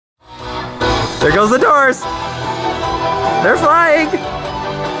There goes the doors. They're flying.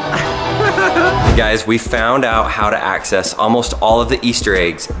 Guys, we found out how to access almost all of the Easter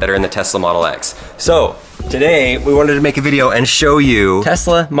eggs that are in the Tesla Model X. So today we wanted to make a video and show you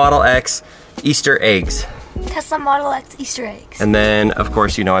Tesla Model X Easter eggs. Tesla Model X Easter eggs. And then, of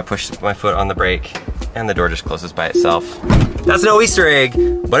course, you know, I pushed my foot on the brake and the door just closes by itself. That's no Easter egg,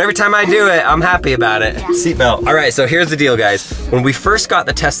 but every time I do it, I'm happy about it. Yeah. Seatbelt. All right, so here's the deal, guys. When we first got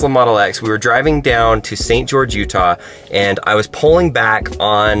the Tesla Model X, we were driving down to St. George, Utah, and I was pulling back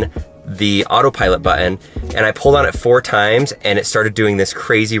on the autopilot button, and I pulled on it 4 times, and it started doing this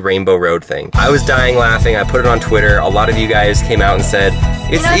crazy Rainbow Road thing. I was dying laughing. I put it on Twitter. A lot of you guys came out and said,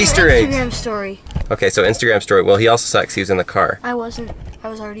 it's the Easter egg. Instagram story. Okay, so Instagram story. Well, he also sucks. He was in the car. I wasn't. I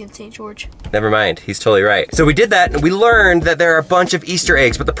was already in St. George. Never mind, he's totally right. So we did that and we learned that there are a bunch of Easter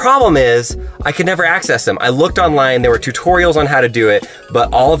eggs, but the problem is I could never access them. I looked online, there were tutorials on how to do it,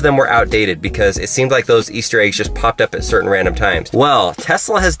 but all of them were outdated because it seemed like those Easter eggs just popped up at certain random times. Well,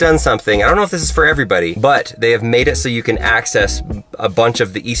 Tesla has done something, I don't know if this is for everybody, but they have made it so you can access a bunch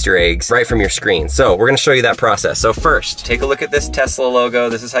of the Easter eggs right from your screen. So we're gonna show you that process. So first, take a look at this Tesla logo.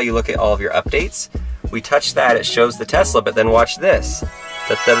 This is how you look at all of your updates. We touch that, it shows the Tesla, but then watch this.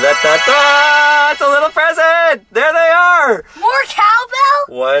 Da, da, da, da, da! It's a little present! There they are! More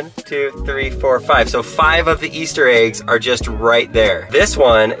cowbell? 1, 2, 3, 4, 5. So 5 of the Easter eggs are just right there. This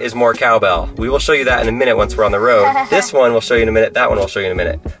one is more cowbell. We will show you that in a minute once we're on the road. This one we'll show you in a minute. That one we'll show you in a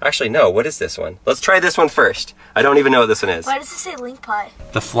minute. Actually, no, what is this one? Let's try this one first. I don't even know what this one is. Why does it say Link Pie?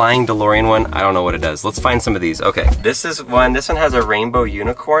 The flying DeLorean one, I don't know what it does. Let's find some of these. Okay, this is one. This one has a rainbow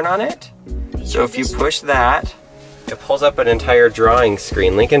unicorn on it. So if you push that, it pulls up an entire drawing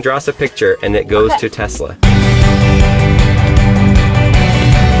screen. Lincoln draws a picture and it goes to Tesla.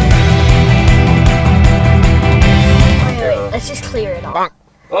 Wait, let's just clear it all.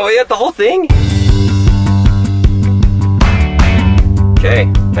 Oh, we got the whole thing? Okay,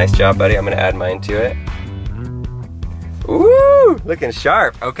 nice job, buddy. I'm gonna add mine to it. Ooh, looking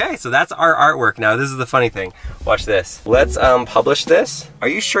sharp. Okay, so that's our artwork. Now, this is the funny thing. Watch this. Let's publish this. Are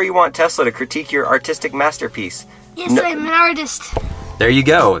you sure you want Tesla to critique your artistic masterpiece? Yes, no. I'm an artist. There you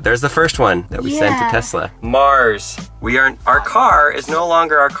go. There's the first one that we sent to Tesla. Mars. Our car is no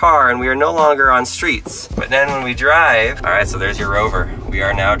longer our car and we are no longer on streets. But then when we drive, all right, so there's your rover. We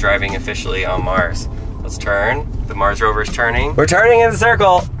are now driving officially on Mars. Let's turn. The Mars rover is turning. We're turning in a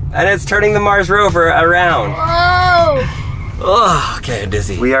circle and it's turning the Mars rover around. Whoa! Oh, okay,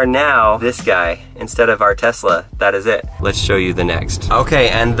 dizzy. We are now this guy instead of our Tesla. That is it. Let's show you the next. Okay,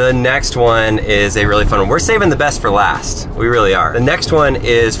 and the next one is a really fun one. We're saving the best for last. We really are. The next one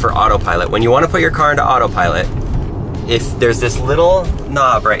is for autopilot. When you want to put your car into autopilot, if there's this little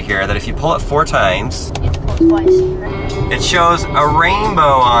knob right here that if you pull it 4 times, You have to pull it twice. it shows a rainbow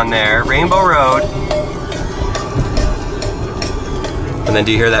on there, Rainbow Road. And then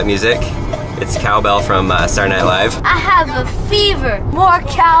do you hear that music? It's cowbell from Saturday Night Live. I have a fever. More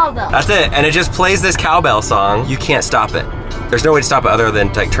cowbell. That's it, and it just plays this cowbell song. You can't stop it. There's no way to stop it other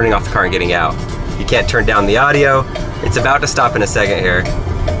than like turning off the car and getting out. You can't turn down the audio. It's about to stop in a second here.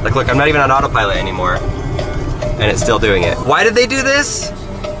 Like, look, I'm not even on autopilot anymore, and it's still doing it. Why did they do this?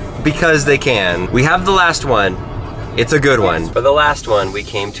 Because they can. We have the last one. It's a good one. For the last one, we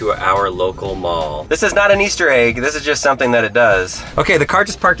came to our local mall. This is not an Easter egg, this is just something that it does. Okay, the car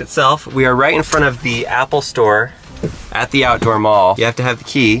just parked itself. We are right in front of the Apple store at the outdoor mall. You have to have the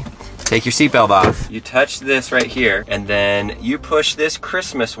key. Take your seatbelt off. You touch this right here, and then you push this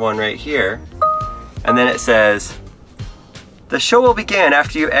Christmas one right here, and then it says, "The show will begin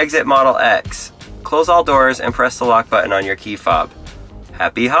after you exit Model X. Close all doors and press the lock button on your key fob.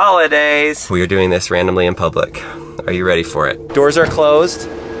 Happy holidays." We are doing this randomly in public. Are you ready for it? Doors are closed.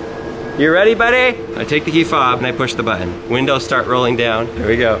 You ready, buddy? I take the key fob and I push the button. Windows start rolling down. There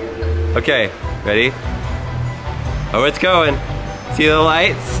we go. Okay, ready? Oh, it's going. See the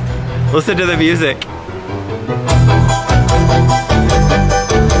lights? Listen to the music.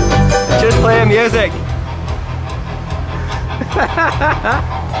 It's just playing music.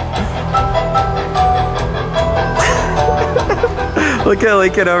 Look at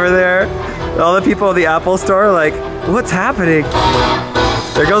Lincoln over there. All the people at the Apple store are like, what's happening?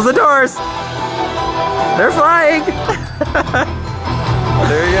 There goes the doors. They're flying.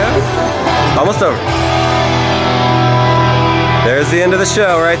 There you go. Almost over. There's the end of the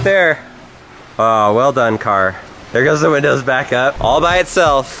show right there. Oh, well done, car. There goes the windows back up. All by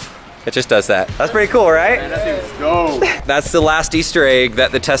itself. It just does that. That's pretty cool, right? Let's go. That's the last Easter egg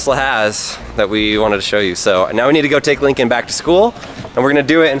that the Tesla has that we wanted to show you. So now we need to go take Lincoln back to school, and we're gonna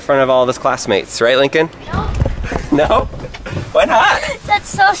do it in front of all of his classmates. Right, Lincoln? No. No? Why not? That's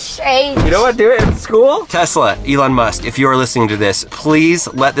so strange. You know what? Do it in school. Tesla, Elon Musk, if you are listening to this, please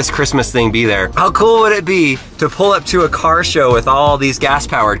let this Christmas thing be there. How cool would it be to pull up to a car show with all these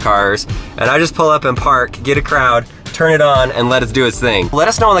gas-powered cars, and I just pull up and park, get a crowd, turn it on, and let it do its thing. Let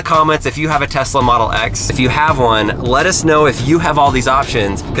us know in the comments if you have a Tesla Model X. If you have one, let us know if you have all these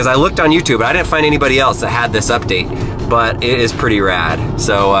options, because I looked on YouTube, but I didn't find anybody else that had this update, but it is pretty rad.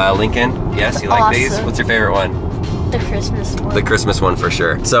 So Lincoln, yes, you like these? What's your favorite one? The Christmas one. The Christmas one for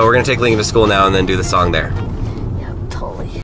sure. So we're gonna take Lincoln to school now and then do the song there.